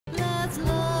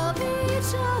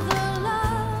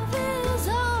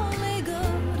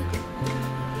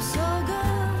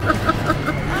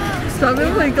Sabi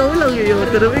mo, ikaw lang yun.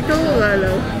 Pero ikaw nga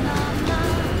lang.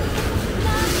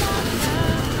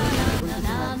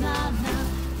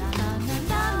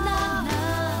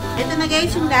 Ito na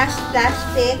guys, yung last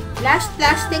plastic. Last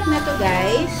plastic na to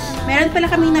guys. Meron pala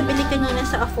kami nabili kanina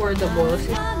sa affordables.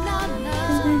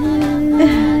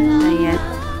 Ayan.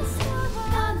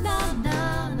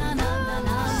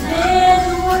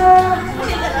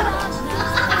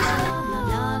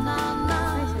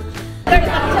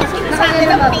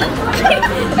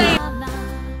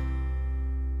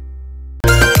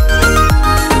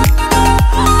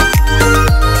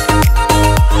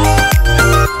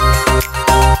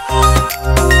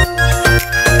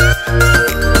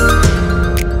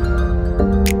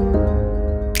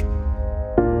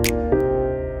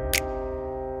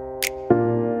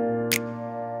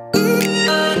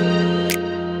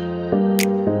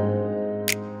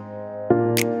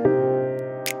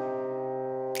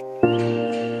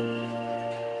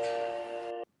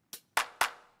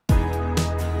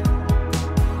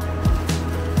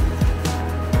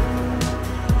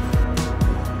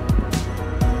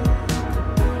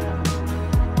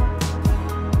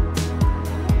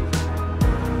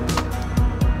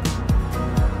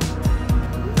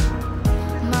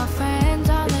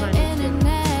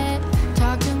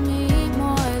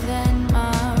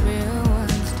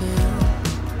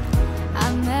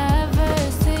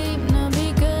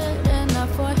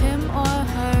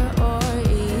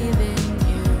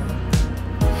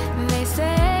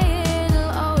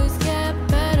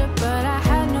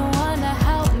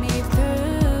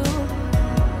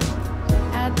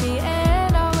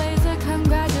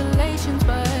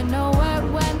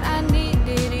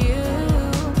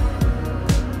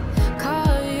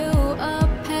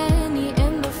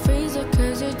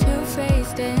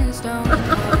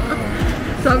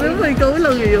 Sabi mo, ikaw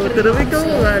lang yun. Pero ikaw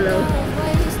nga lang.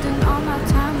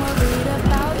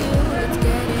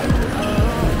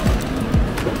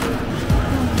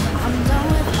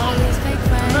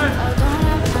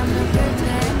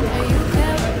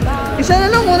 Isa na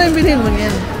lang muna yung bilhin mo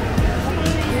niyan.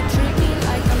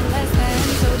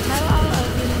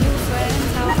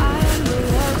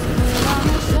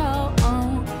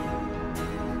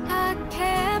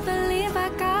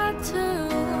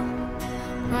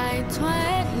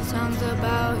 Songs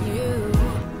about you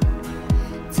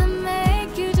to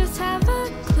make you just have a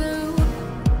clue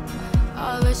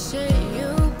all the shit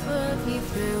you put me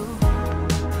through.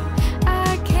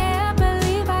 I can't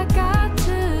believe I got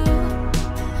to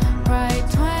write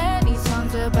 20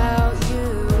 songs about you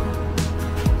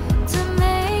to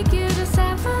make you just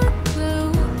have a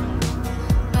clue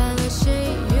all the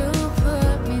shit you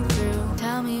put me through.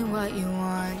 Tell me what you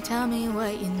want, tell me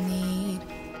what you need.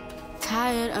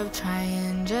 Tired of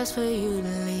trying just for you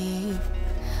to leave.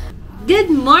 Good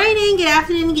morning, good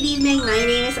afternoon, good evening. My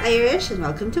name is Irish and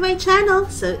welcome to my channel.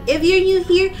 So if you're new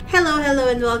here, hello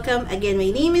and welcome. Again,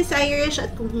 my name is Irish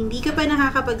at kung hindi ka pa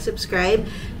nakakapag-subscribe,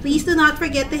 please do not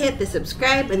forget to hit the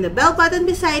subscribe and the bell button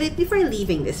beside it before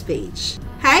leaving this page.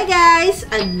 Hi guys!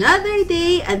 Another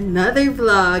day, another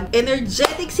vlog.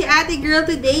 Energetic si ate girl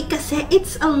today kasi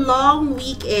it's a long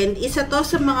weekend. Isa to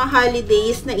sa mga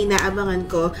holidays na inaabangan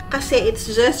ko kasi it's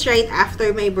just right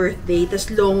after my birthday, tas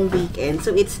long weekend.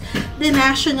 So it's the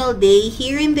National Day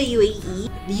here in the UAE.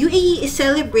 The UAE is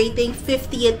celebrating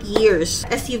 50th years.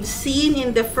 As you've seen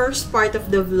in the first part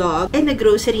of the vlog, ay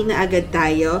nag-grocery na agad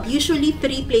tayo. Usually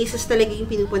 3 places talaga yung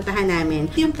pinupuntahan namin.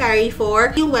 Yung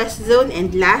Carrefour, yung West Zone,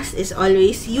 and last is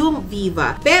always yung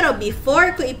Viva. Pero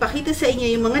before ko ipakita sa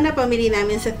inyo yung mga napamili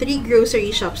namin sa 3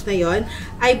 grocery shops na yon,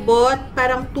 I bought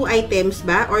parang 2 items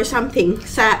ba or something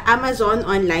sa Amazon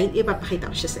online. Ipapakita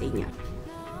ko siya sa inyo.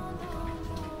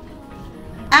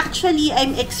 Actually,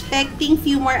 I'm expecting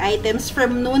few more items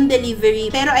from noon delivery.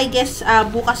 Pero I guess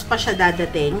bukas pa siya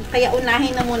dadating. Kaya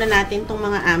unahin na muna natin tong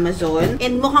mga Amazon.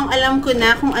 And mukhang alam ko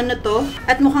na kung ano to.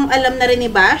 At mukhang alam na rin ni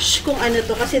Bash kung ano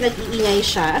to kasi nag-iingay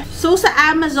siya. So sa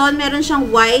Amazon, meron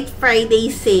siyang White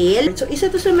Friday sale. So isa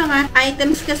to sa mga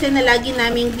items kasi na lagi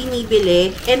naming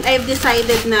binibili. And I've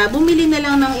decided na bumili na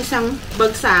lang ng isang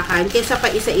bagsakan kaysa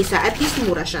pa isa-isa. At least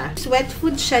mura siya. Sweat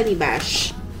food siya ni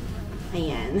Bash.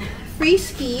 Ayan.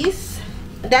 Friskies.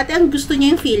 Dati ang gusto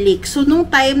niya yung Felix. So, nung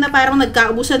time na parang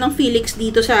nagkaubusan ng Felix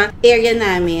dito sa area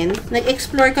namin,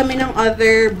 nag-explore kami ng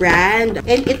other brand.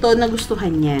 And ito,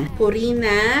 nagustuhan niya.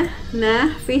 Purina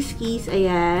na Friskies.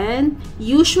 Ayan.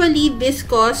 Usually, this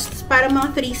costs para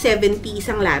mga 370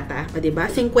 isang lata. O, diba?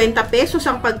 50 pesos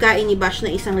ang pagkain ni Bash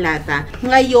na isang lata.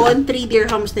 Ngayon, 3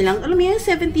 dirhams na lang. Alam mo yan,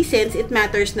 70 cents. It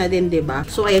matters na din, diba?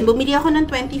 So, ayan. Bumili ako ng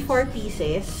 24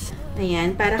 pieces.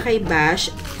 Ayan. Para kay Bash.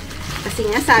 Kasi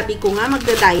nga, sabi ko nga,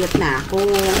 magda-diet na ako.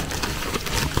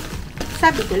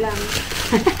 Sabi ko lang.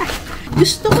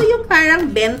 Gusto ko yung parang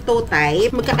bento type.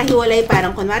 Magkakahiwalay,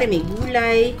 parang kunwari may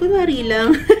gulay. Kunwari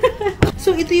lang.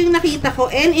 So, ito yung nakita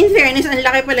ko. And in fairness, ang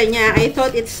laki pala niya. I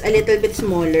thought it's a little bit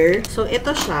smaller. So,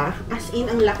 ito siya. As in,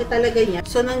 ang laki talaga niya.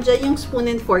 So, nandyan yung spoon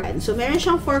and fork. So, meron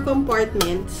siyang 4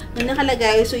 compartments na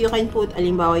nakalagay. So, you can put,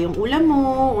 alimbawa, yung ulam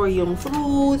mo, or yung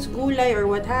fruits, gulay, or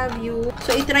what have you.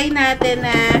 So, itry natin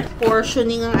na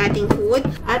portioning ang ating food.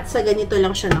 At sa ganito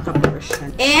lang siya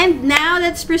nakaportion. And now,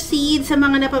 let's proceed sa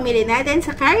mga napamili natin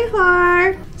sa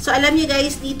Carrefour. So, alam niyo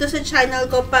guys, dito sa channel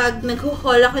ko, pag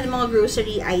nag-haul ako ng mga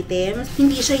grocery items,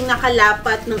 hindi siya yung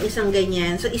nakalapat ng isang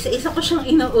ganyan. So, isa-isa ko siyang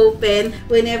ino-open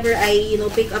whenever I,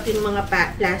 pick up yung mga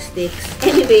plastics.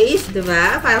 Anyways,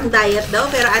 diba? Parang diet daw.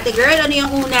 Pero ate girl, ano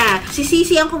yung una? Si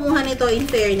Sissy ang kumuha nito in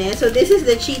fairness. So, this is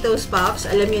the Cheetos Puffs.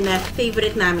 Alam niyo na,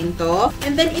 favorite namin to.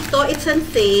 And then ito, it's on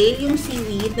sale. Yung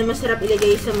seaweed na masarap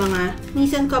ilagay sa mga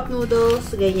Nissan cup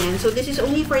noodles. Ganyan. So, this is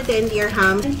only for 10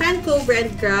 dirham. And panko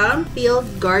breadcrumb, peeled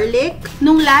garlic.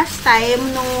 Nung last time,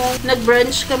 nung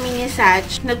nag-brunch kami ni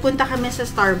Sach, nagpunta kami sa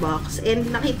Starbucks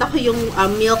and nakita ko yung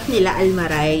milk nila,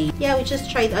 Almaray. Yeah, we just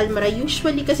tried Almaray.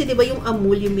 Usually kasi diba yung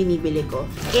Amul yung binibili ko.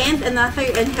 And another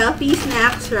unhealthy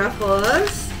snacks,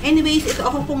 Ruffles. Anyways, ito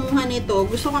ako kumuha nito.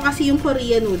 Gusto ko kasi yung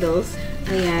Korean noodles.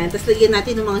 Ayan. Tapos lagyan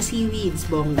natin ng mga seaweeds,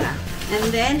 bongga. And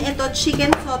then, ito,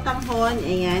 chicken sotanghon.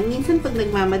 Ayan. Minsan pag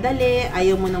nagmamadali,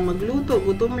 ayaw mo nang magluto,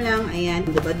 gutom lang. Ayan.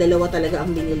 Diba? Dalawa talaga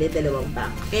ang binili. Dalawang pack.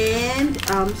 And,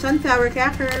 sunflower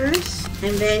crackers.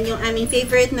 And then, yung aming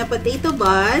favorite na potato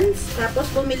buns. Tapos,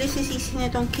 bumili si Sissy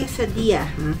na itong quesadilla.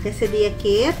 Quesadilla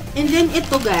kit. And then,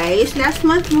 ito guys, last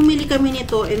month bumili kami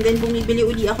nito. And then, bumibili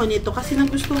uli ako nito kasi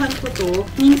nagustuhan ko to.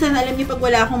 Minsan, alam niyo, pag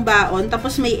wala akong baon,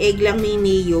 tapos may egg lang, may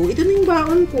mayo. Ito na yung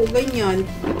baon ko. Ganyan.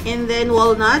 And then,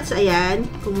 walnuts. Ayan.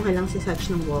 Kumuha lang si Sach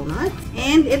ng walnut.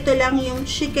 And ito lang yung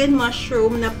chicken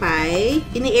mushroom na pie.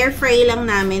 Ini-air fry lang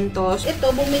namin to. Ito,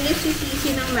 bumili si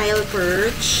Sissy ng Nile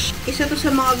perch. Isa to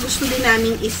sa mga gusto din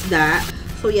naming isda.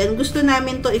 So, yan. Gusto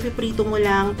namin to, ipiprito mo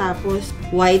lang. Tapos,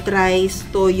 white rice,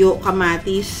 toyo,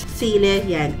 kamatis, sile.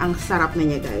 Yan. Ang sarap na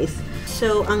niya, guys.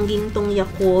 So, ang gintong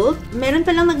Yakult. Meron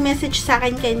palang nag-message sa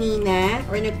akin kanina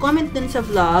or nag-comment dun sa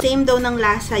vlog. Same daw ng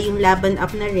lasa yung Laban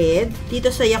Up na red dito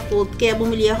sa Yakult. Kaya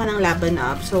bumili ako ng Laban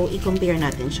Up. So, i-compare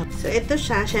natin siya. So, ito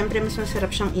siya. Siyempre, mas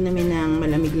masarap siyang inumin ng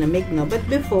malamig-lamig, no? But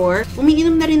before,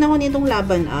 umiinom na rin ako nitong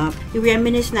Laban Up.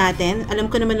 I-reminisce natin. Alam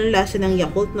ko naman yung lasa ng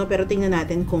Yakult, no? Pero tingnan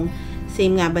natin kung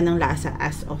same nga ba ng lasa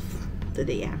as of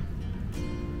today,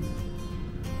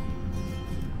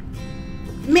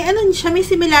 May ano siya, may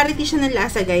similarity siya ng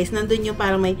lasa, guys. Nandun yung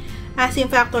parang may asim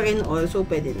factor and all. So,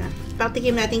 pwede na.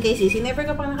 Patikim natin kay Sissy. Never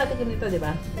ka pang nakatikim nito, di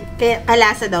ba? Kaya,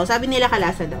 kalasa daw. Sabi nila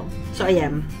kalasa daw. So,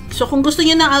 ayan. So, kung gusto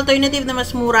niyo ng alternative na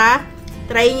mas mura,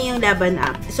 try niyo yung Laban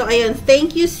Up. So, ayun.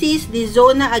 Thank you, sis.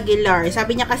 Dizona Aguilar.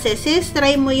 Sabi niya kasi, sis,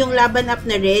 try mo yung Laban Up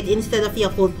na red instead of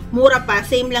Yakult. Mura pa.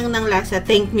 Same lang ng lasa.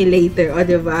 Thank me later. O,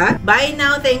 diba? Buy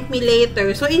now, thank me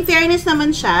later. So, in fairness naman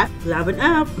siya, Laban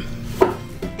Up.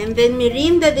 And then,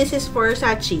 Mirinda, this is for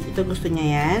Sachi. Ito gusto niya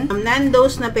yan.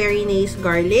 Nando's na Perinaise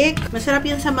garlic. Masarap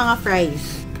yan sa mga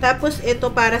fries. Tapos, ito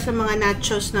para sa mga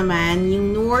nachos naman,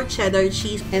 yung Noor cheddar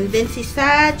cheese. And then, si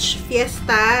Sach,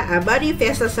 Fiesta, Barrio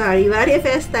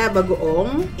Fiesta,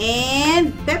 bagoong.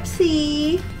 And,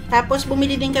 Pepsi. Tapos,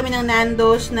 bumili din kami ng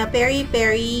Nando's na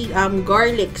peri-peri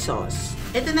garlic sauce.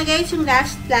 Ito na guys, yung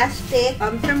last plastic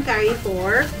from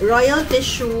Carrefour. Royal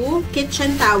tissue,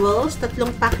 kitchen towels. 3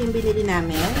 pack yung binili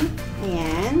namin.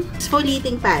 Ayan.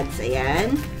 Exfoliating pads.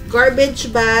 Ayan.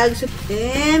 Garbage bags.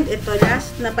 And ito,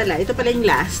 last na pala. Ito pala yung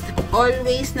last.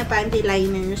 Always na panty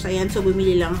liners. Ayan. So,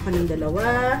 bumili lang ako ng 2.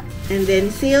 And then,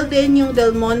 sale din yung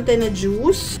Del Monte na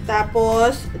juice.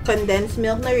 Tapos, condensed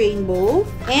milk na rainbow.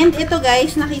 And ito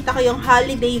guys, nakita ko yung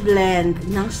holiday blend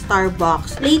ng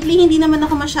Starbucks. Lately, hindi naman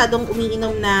ako masyadong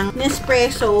umiinom ng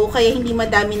Nespresso. Kaya hindi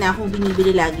madami na akong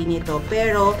binibili lagi nito.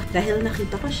 Pero, dahil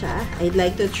nakita ko siya, I'd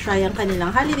like to try ang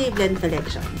kanilang holiday blend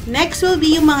collection. Next will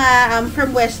be yung mga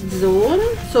from West Zone.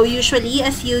 So, usually,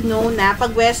 as you know na,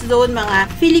 pag West Zone, mga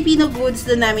Filipino goods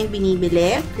doon namin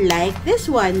binibili. Like this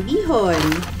one, bihon.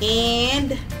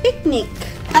 And picnic.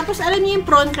 Tapos, alam niyo yung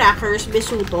prawn crackers,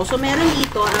 besuto. So, meron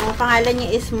dito, ang pangalan niya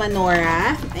is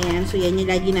Manora. Ayan, so yan yung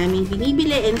lagi namin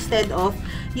binibili instead of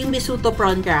yung besuto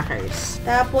prawn crackers.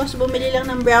 Tapos, bumili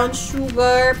lang ng brown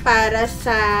sugar para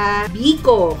sa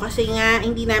biko. Kasi nga,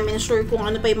 hindi namin sure kung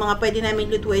ano pa yung mga pwede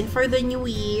namin lutuin for the new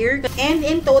year. And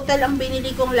in total, ang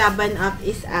binili kong Laban Up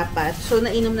is 4. So,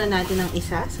 nainom na natin ng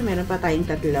isa. So, meron pa tayong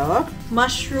 3.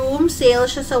 Mushroom, sale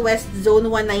siya sa West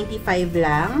Zone, 195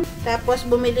 lang. Tapos,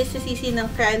 bumili si Sissy ng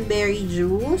cranberry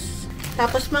juice.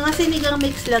 Tapos, mga sinigang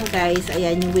mix lang, guys.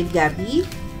 Ayan, yung with gabi.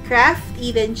 Kraft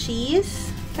Eden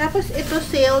cheese. Tapos, ito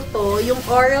sale to, yung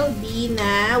Oral-B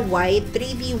na white,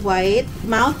 3D white,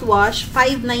 mouthwash,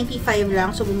 $5.95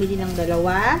 lang. So, bumili ng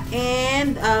dalawa.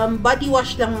 And, body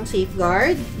wash lang ng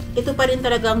Safeguard. Ito pa rin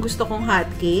talaga ang gusto kong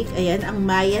hotcake. Ayan, ang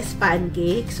Maya's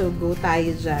pancake. So, go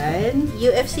tayo dyan.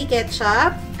 UFC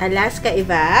ketchup, Alaska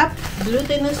Evap,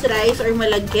 glutinous rice or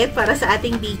malagkit para sa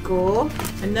ating biko.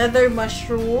 Another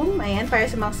mushroom. Ayan, para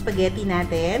sa mga spaghetti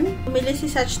natin. Bumili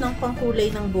si Sach ng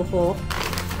pangkulay ng buhok.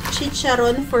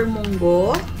 Chicharon for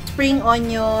munggo, spring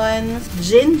onions,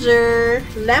 ginger,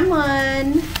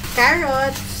 lemon,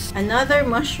 carrots, another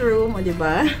mushroom, o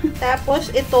diba?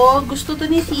 Tapos ito, gusto to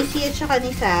ni Sissy at saka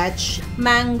ni Sach,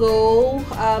 mango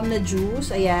na juice,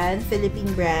 ayan,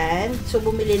 Philippine brand. So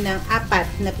bumili ng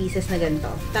 4 na pieces na ganito.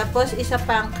 Tapos isa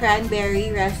pang cranberry,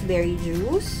 raspberry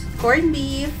juice, corned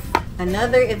beef,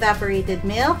 another evaporated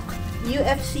milk,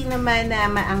 UFC naman na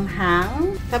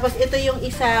maanghang. Tapos, ito yung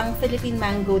isang Philippine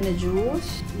mango na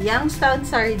juice. Youngstown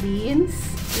sardines.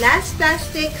 Last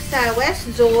plastic sa West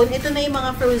Zone. Ito na yung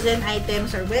mga frozen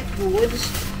items or wet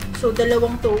goods. So, 2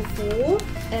 tofu.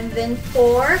 And then,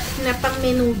 pork na pang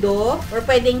menudo. Or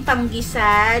pwedeng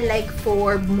panggisa like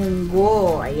for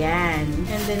munggo. Ayan.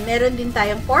 And then, meron din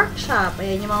tayong pork chop.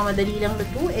 Ayan yung mga madali lang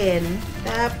lutuin.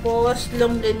 Tapos,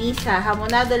 longganisa.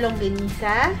 Hamonado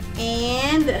longganisa.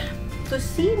 And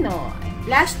tocino.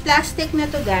 Last plastic na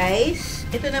to, guys.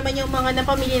 Ito naman yung mga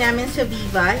napamili namin sa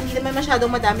Viva. Hindi naman masyadong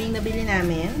madami yung nabili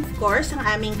namin. Of course, ang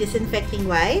aming disinfecting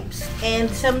wipes. And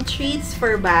some treats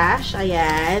for Bash.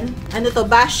 Ayan. Ano to?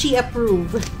 Bashi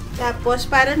approved. Tapos,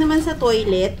 para naman sa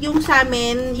toilet, yung sa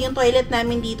amin, yung toilet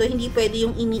namin dito, hindi pwede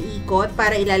yung iniikot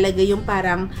para ilalagay yung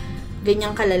parang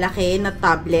ganyang kalalaki na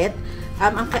tablet.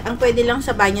 Ang pwede lang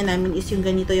sa banyo namin is yung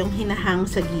ganito, yung hinahang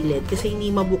sa gilid kasi hindi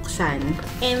mabuksan.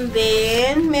 And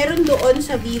then, meron doon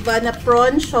sa Viva na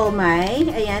prawn siomai.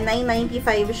 Ayan,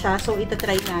 $9.95 siya. So,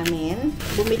 itatry namin.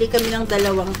 Bumili kami ng 2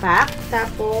 pack.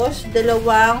 Tapos,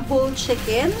 2 whole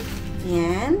chicken.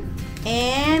 Ayan.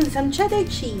 And some cheddar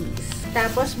cheese.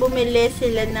 Tapos, bumili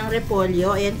sila ng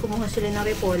repolyo. Ayan, kumuha sila ng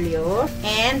repolyo.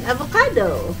 And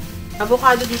avocado.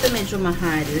 Avocado dito medyo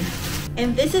mahal.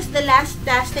 And this is the last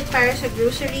plastic para sa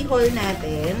grocery haul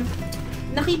natin.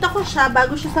 Nakita ko siya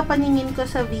bago siya sa paningin ko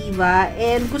sa Viva.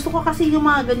 And gusto ko kasi yung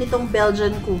mga ganitong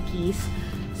Belgian cookies.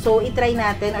 So, itry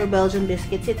natin, or Belgian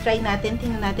biscuits. Itry natin,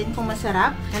 tingnan natin kung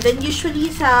masarap. And then,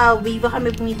 usually sa Viva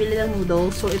kami bumibili ng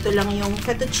noodles. So, ito lang yung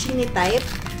fettuccine type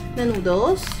na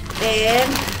noodles.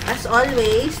 And, as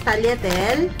always,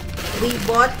 tagliatelle. We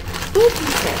bought 2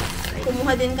 pieces.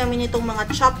 Kumuha din kami nitong mga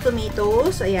chopped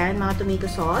tomatoes. Ayan, mga tomato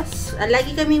sauce.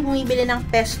 Lagi kami bumibili ng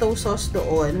pesto sauce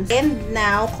doon. And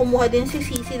now, kumuha din si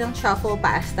Sissy ng truffle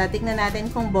pasta. Tignan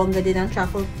natin kung bongga din ang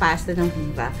truffle pasta ng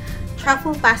Viva.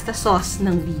 Truffle pasta sauce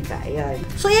ng Viva. Ayan.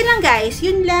 So, yan lang guys.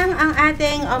 Yun lang ang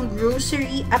ating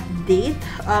grocery update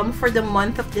for the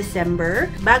month of December.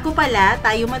 Bago pala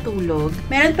tayo matulog,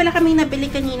 meron pala kaming nabili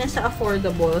kanina sa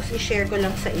affordables. I-share ko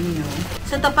lang sa inyo.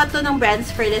 Sa tapat to ng Brands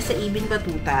Fairless sa Ibin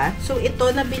Batuta. So, ito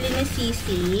nabili ni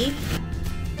Sissy.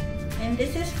 And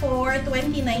this is for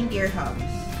 29 dirhams.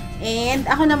 And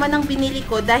ako naman ang binili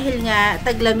ko dahil nga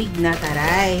taglamig na,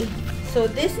 taray. So,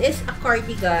 this is a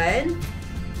cardigan.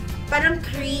 Parang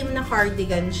cream na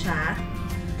cardigan siya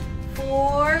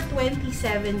for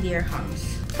 27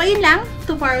 dirhams. So, yun lang.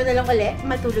 Tomorrow na lang ulit.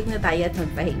 Matulog na tayo at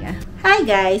magpahinga. Hi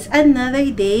guys! Another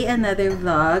day, another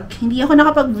vlog. Hindi ako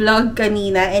nakapag-vlog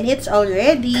kanina and it's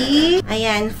already,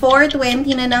 ayan,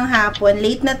 4:20 na ng hapon.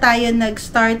 Late na tayo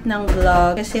nag-start ng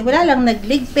vlog kasi wala lang,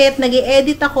 nagligpit,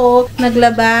 nag-i-edit ako,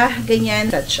 naglaba, ganyan.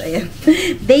 Such, ayan.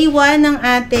 Day 1 ng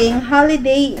ating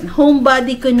holiday.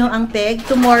 Homebody kuno ang teg.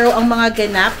 Tomorrow ang mga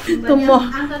ganap.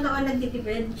 Ang totoo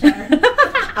nagtitipid siya.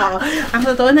 Oo. Ang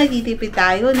totoo, nagtitipid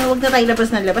tayo. No, huwag na tayo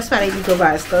labas ng labas para hindi ko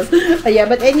bastos. Ayan,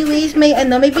 but anyways, may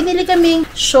binili kaming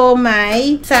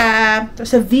siomai sa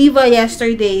Viva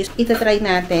yesterday. Itatry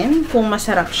natin kung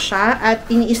masarap siya at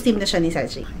ini-steam na siya ni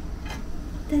Sachi.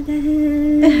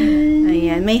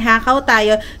 Ayan, may hakaw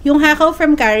tayo. Yung hakaw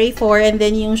from Carrefour and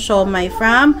then yung siomai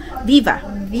from Viva.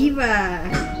 Viva!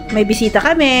 May bisita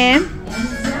kami.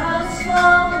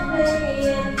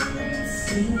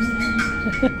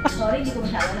 Sorry, hindi ko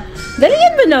masyado na.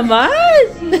 Dalian mo naman!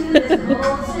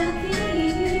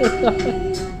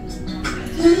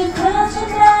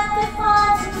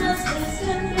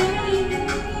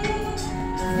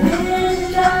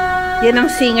 Yan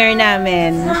ang singer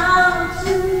namin.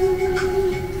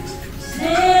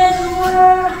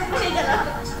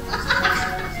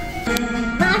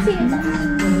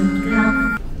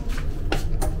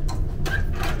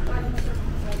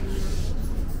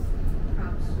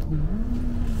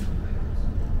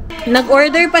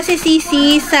 Nag-order pa si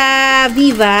Sissy sa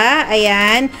Viva.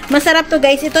 Ayan. Masarap to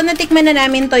guys. Ito natikman na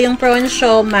namin to, yung prawn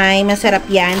siomai. Masarap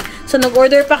yan. So,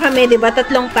 nag-order pa kami, diba? 3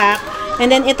 pack.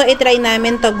 And then, ito itry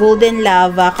namin to, golden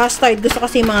lava. Custard. Gusto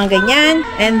kasi mga ganyan.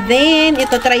 And then,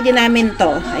 ito try din namin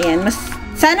to. Ayan.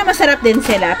 Sana masarap din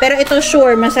sila. Pero ito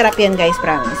sure, masarap yan guys.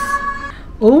 Promise.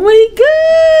 Oh my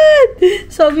God!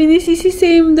 Sabi ni Sissy,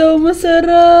 same daw.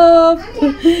 Masarap.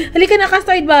 Halika na,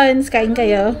 custard buns. Kain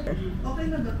kayo.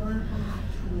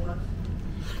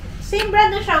 Same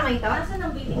brand na siomai ito. Saan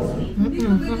ang bilis?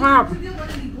 Masarap.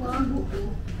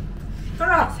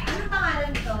 Sarap. Anong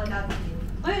pangalan ito?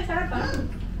 Ay, sarap pa.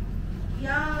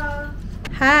 Yeah.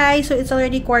 Hi! So, it's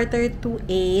already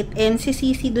 7:45 and si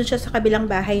Sissy dun siya sa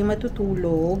kabilang bahay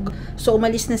matutulog. So,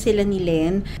 umalis na sila ni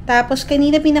Len. Tapos,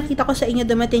 kanina pinakita ko sa inyo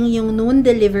dumating yung noon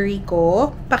delivery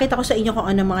ko. Pakita ko sa inyo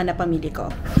kung ano mga napamili ko.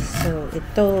 So,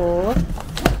 ito.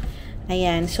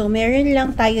 Ayan. So, meron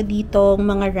lang tayo ditong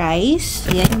mga rice.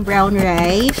 Ayan, brown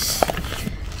rice.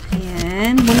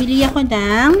 Ayan. Bumili ako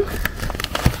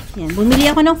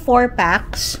ng 4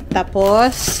 packs.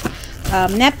 Tapos,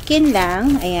 napkin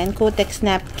lang. Ayan, Kotex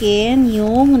napkin.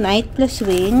 Yung night plus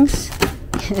wings.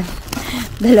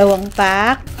 2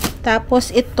 pack. Tapos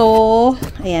ito,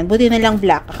 ayan, buti na lang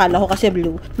black. Akala ko kasi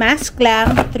blue. Mask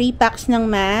lang, 3 packs ng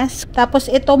mask. Tapos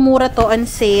ito, mura to on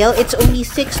sale. It's only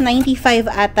 $6.95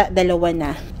 ata, 2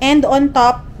 na. And on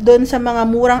top, doon sa mga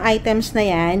murang items na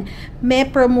yan, may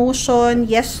promotion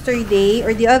yesterday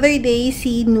or the other day,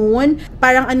 si noon,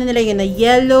 parang ano nila yun, na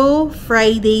Yellow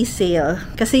Friday sale.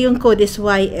 Kasi yung code is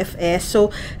YFS.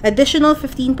 So, additional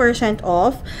 15%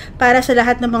 off para sa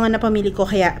lahat ng mga napamili ko.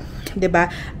 Kaya, 'di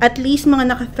ba? At least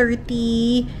mga naka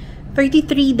 33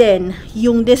 din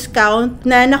yung discount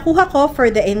na nakuha ko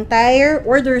for the entire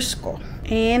orders ko.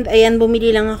 And ayan,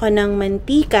 bumili lang ako ng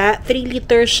mantika. 3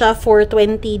 liters siya for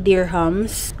 20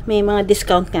 dirhams. May mga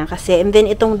discount nga kasi. And then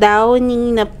itong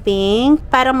downy na pink,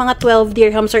 parang mga 12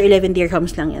 dirhams or 11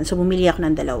 dirhams lang yan. So bumili ako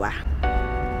ng 2.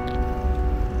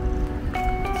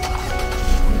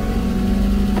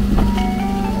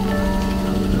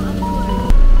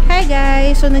 Hi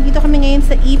guys! So, nandito kami ngayon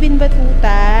sa Ibn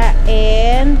Battuta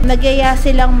and nagyaya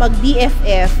silang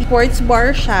mag-BFF. Sports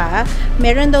bar siya.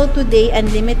 Meron daw today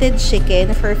unlimited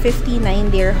chicken for 59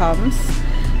 dirhams.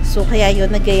 So, kaya yun,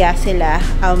 nagyaya sila.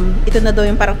 Ito na daw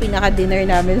yung parang pinaka-dinner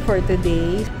namin for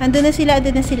today. Andun na sila,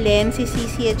 andun na si Len, si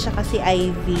Sissy at saka si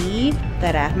Ivy.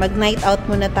 Tara, mag-night out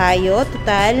muna tayo.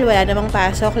 Total, wala namang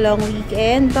pasok, long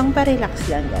weekend. Pang pa-relax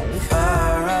lang guys.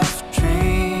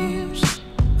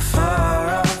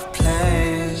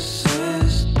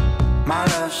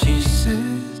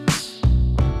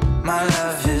 My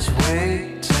love is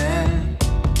waiting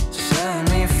to set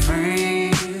me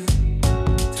free.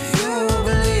 Do you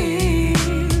believe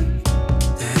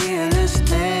the realest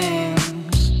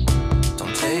things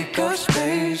don't take up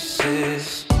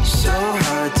spaces? So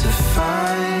hard to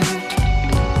find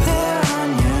there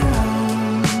on your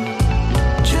own.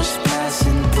 Just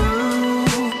passing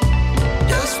through,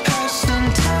 just passing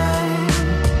time.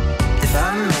 If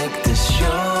I make this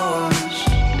yours,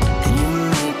 then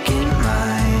you make it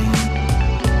mine.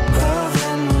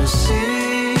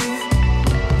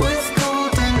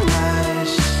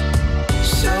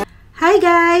 Hi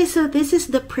guys! So this is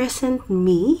the present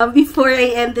me. Before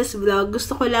I end this vlog,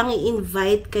 gusto ko lang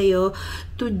i-invite kayo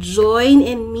to join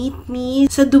and meet me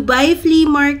sa Dubai Flea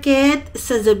Market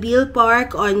sa Zabil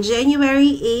Park on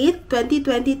January 8,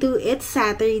 2022. It's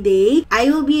Saturday. I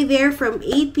will be there from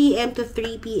 8 p.m. to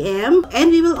 3 p.m.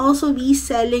 and we will also be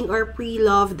selling our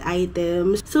pre-loved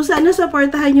items. So sana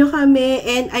supportahan nyo kami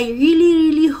and I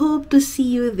really hope to see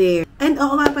you there. And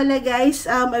oo nga pala guys,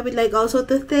 I would like also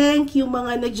to thank yung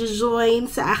mga nagjo-join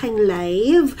sa aking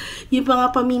live. Yung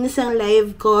mga paminsang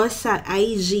live ko sa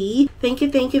IG. Thank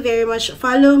you very much.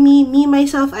 Follow me,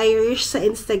 myself, Irish sa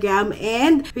Instagram.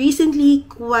 And recently,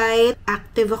 quite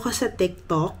active ako sa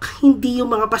TikTok. Hindi yung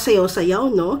mga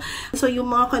pasayaw-sayaw, no? So, yung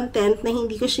mga content na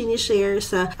hindi ko sinishare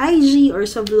sa IG or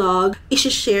sa vlog,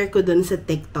 isishare ko dun sa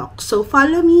TikTok. So,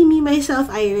 follow me,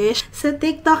 myself, Irish sa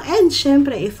TikTok. And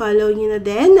syempre, i-follow nyo na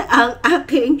din ang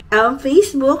aking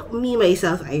Facebook,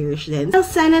 myself, Irish din. So,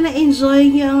 sana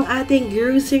na-enjoy nyo ang ating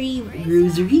grocery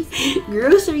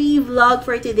vlog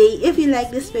for today. If you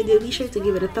like this video, be sure to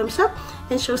give it a thumbs up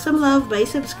and show some love by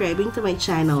subscribing to my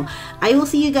channel. I will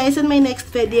see you guys in my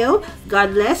next video.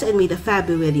 God bless and may the fab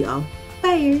be with you all.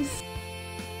 Bye!